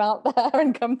sense that I'm out there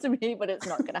and come to me, but it's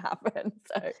not going to happen.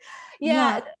 So,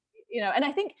 yeah, Yeah. you know, and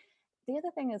I think the other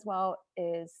thing as well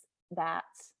is that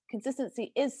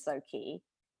consistency is so key.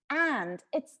 And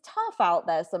it's tough out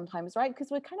there sometimes, right?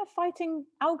 Because we're kind of fighting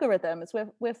algorithms.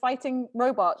 We're fighting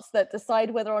robots that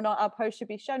decide whether or not our post should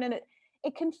be shown. And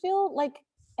it can feel like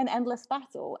an endless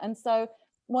battle. And so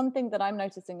one thing that I'm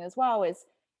noticing as well is,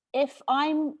 if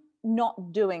I'm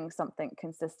not doing something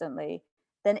consistently,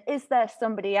 then is there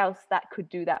somebody else that could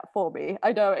do that for me?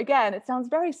 I know, again, it sounds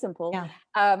very simple, Yeah.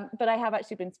 but I have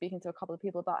actually been speaking to a couple of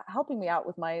people about helping me out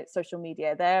with my social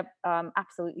media. They're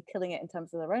absolutely killing it in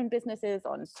terms of their own businesses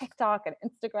on TikTok and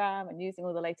Instagram, and using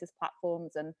all the latest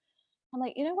platforms. And I'm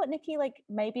like, you know what, Nikki, like,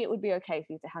 maybe it would be okay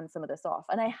for you to hand some of this off.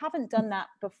 And I haven't done that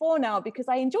before now, because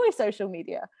I enjoy social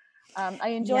media. I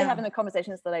enjoy Yeah. having the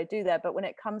conversations that I do there, but when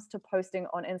it comes to posting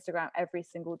on Instagram every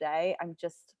single day, I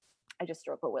just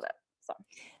struggle with it. So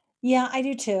Yeah, I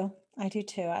do too. I do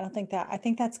too. I think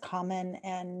that's common.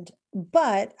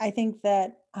 But I think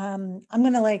that I'm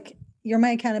gonna, like, you're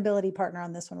my accountability partner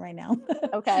on this one right now.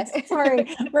 okay.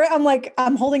 Sorry.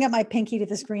 I'm holding up my pinky to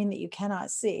the screen that you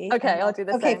cannot see. Okay, I'll do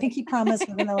the Okay, same. pinky promise.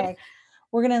 I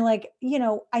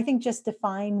think just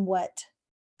define what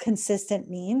consistent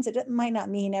means. It might not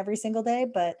mean every single day,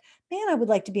 but man, I would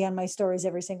like to be on my stories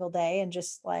every single day and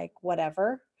just like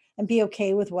whatever, and be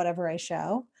okay with whatever I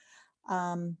show.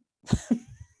 Um,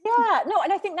 Yeah, no,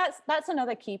 and I think that's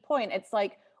another key point. It's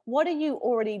like, what are you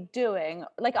already doing?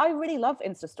 Like, I really love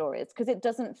Insta stories because it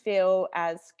doesn't feel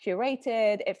as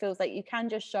curated. It feels like you can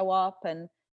just show up and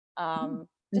and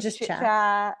just just chit chat.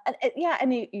 chat. And yeah,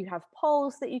 and you have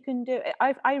polls that you can do.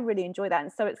 I really enjoy that.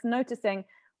 And so it's noticing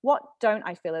what don't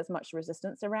I feel as much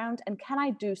resistance around, and can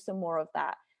I do some more of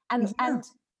that? And Yeah.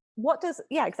 what does,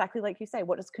 yeah, exactly like you say,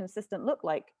 what does consistent look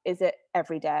like? Is it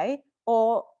every day,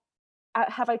 or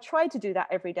have I tried to do that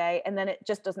every day and then it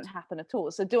just doesn't happen at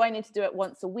all? So do I need to do it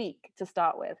once a week to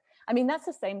start with? I mean, that's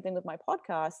the same thing with my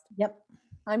podcast. Yep.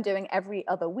 I'm doing every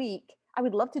other week. I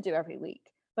would love to do every week,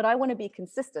 but I want to be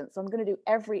consistent. So I'm going to do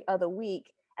every other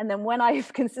week. And then when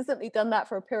I've consistently done that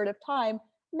for a period of time,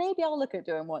 maybe I'll look at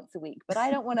doing once a week, but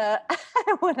I don't want to, I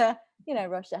don't want to,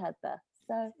 rush ahead there.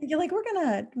 So You're like, we're going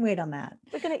to wait on that.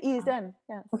 we're going to ease in.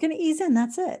 Yes. We're going to ease in.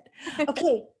 That's it.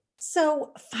 Okay.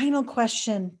 So final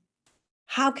question.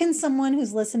 How can someone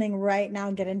who's listening right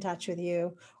now get in touch with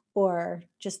you or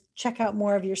just check out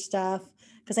more of your stuff?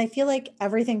 Because I feel like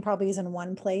everything probably is in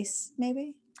one place,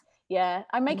 maybe. Yeah,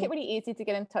 I make it really easy to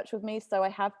get in touch with me. So I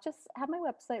have my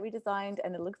website redesigned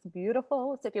and it looks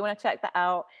beautiful. So if you want to check that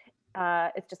out,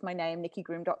 it's just my name,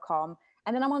 nikkigroom.com.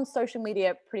 And then I'm on social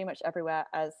media pretty much everywhere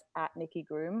as at Nikki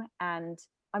Groom. And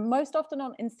I'm most often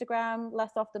on Instagram,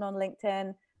 less often on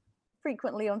LinkedIn,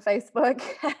 frequently on Facebook.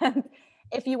 And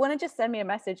if you want to just send me a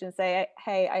message and say,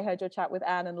 hey, I heard your chat with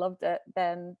Anne and loved it,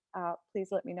 then please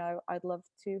let me know. I'd love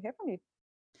to hear from you.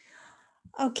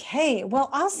 Okay. Well,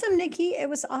 awesome, Nikki. It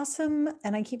was awesome.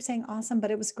 And I keep saying awesome,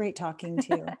 but it was great talking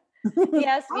to you.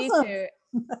 Yes, me Awesome. too.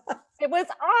 It was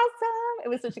awesome. It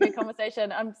was such a good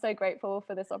conversation. I'm so grateful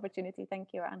for this opportunity. Thank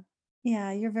you, Anne.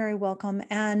 Yeah, you're very welcome.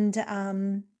 And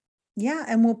yeah,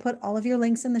 and we'll put all of your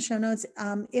links in the show notes.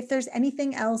 If there's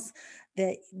anything else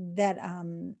that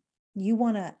you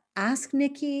want to ask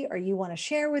Nikki or you want to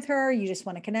share with her, you just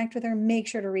want to connect with her, make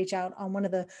sure to reach out on one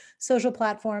of the social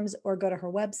platforms or go to her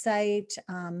website.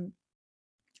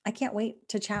 I can't wait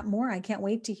to chat more. I can't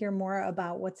wait to hear more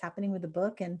about what's happening with the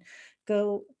book and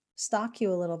go stalk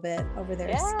you a little bit over there.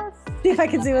 Yes. See if I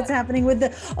can see what's happening with the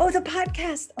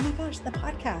podcast. Oh my gosh, the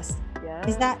podcast. Yeah.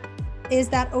 Is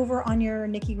that over on your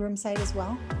Nikki Groom site as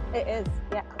well? It is.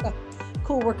 Yeah. Okay.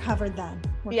 Cool. We're covered then.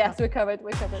 We're covered.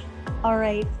 We're covered. All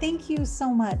right. Thank you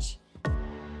so much.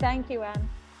 Thank you, Anne.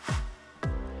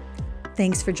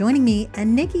 Thanks for joining me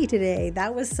and Nikki today.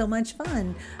 That was so much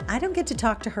fun. I don't get to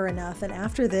talk to her enough. And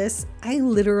after this, I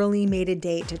literally made a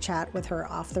date to chat with her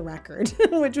off the record,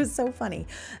 which was so funny.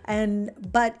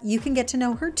 But you can get to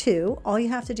know her too. All you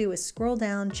have to do is scroll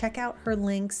down, check out her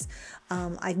links.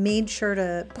 I've made sure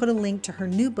to put a link to her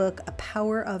new book, A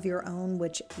Power of Your Own,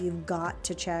 which you've got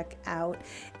to check out.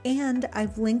 And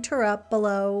I've linked her up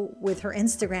below with her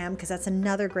Instagram because that's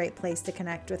another great place to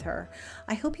connect with her.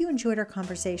 I hope you enjoyed our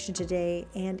conversation today.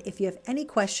 And if you have any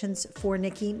questions for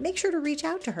Nikki, make sure to reach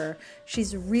out to her.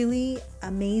 She's really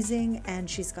amazing and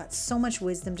she's got so much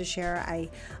wisdom to share.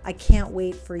 I can't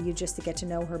wait for you just to get to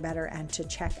know her better and to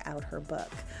check out her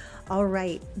book. All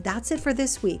right, that's it for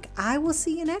this week. I will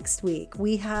see you next week.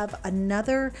 We have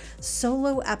another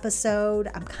solo episode.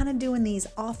 I'm kind of doing these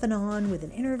off and on with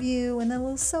an interview and then a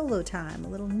little solo time, a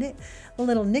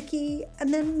little Nikki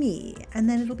and then me, and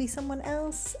then it'll be someone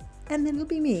else and then it'll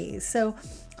be me. So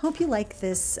hope you like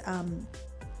this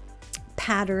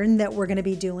pattern that we're going to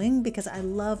be doing because I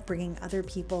love bringing other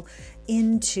people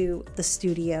into the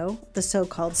studio, the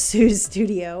so-called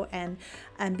studio, and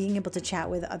being able to chat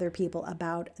with other people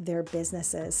about their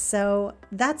businesses. So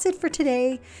that's it for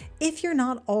today. If you're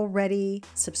not already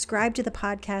subscribed to the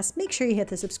podcast, make sure you hit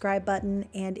the subscribe button.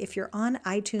 And if you're on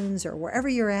iTunes or wherever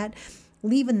you're at,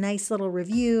 leave a nice little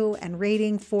review and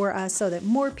rating for us so that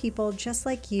more people just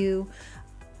like you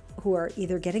who are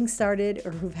either getting started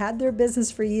or who've had their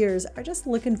business for years are just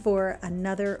looking for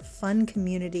another fun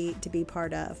community to be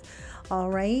part of.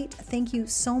 All right. Thank you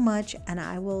so much. And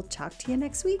I will talk to you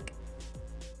next week.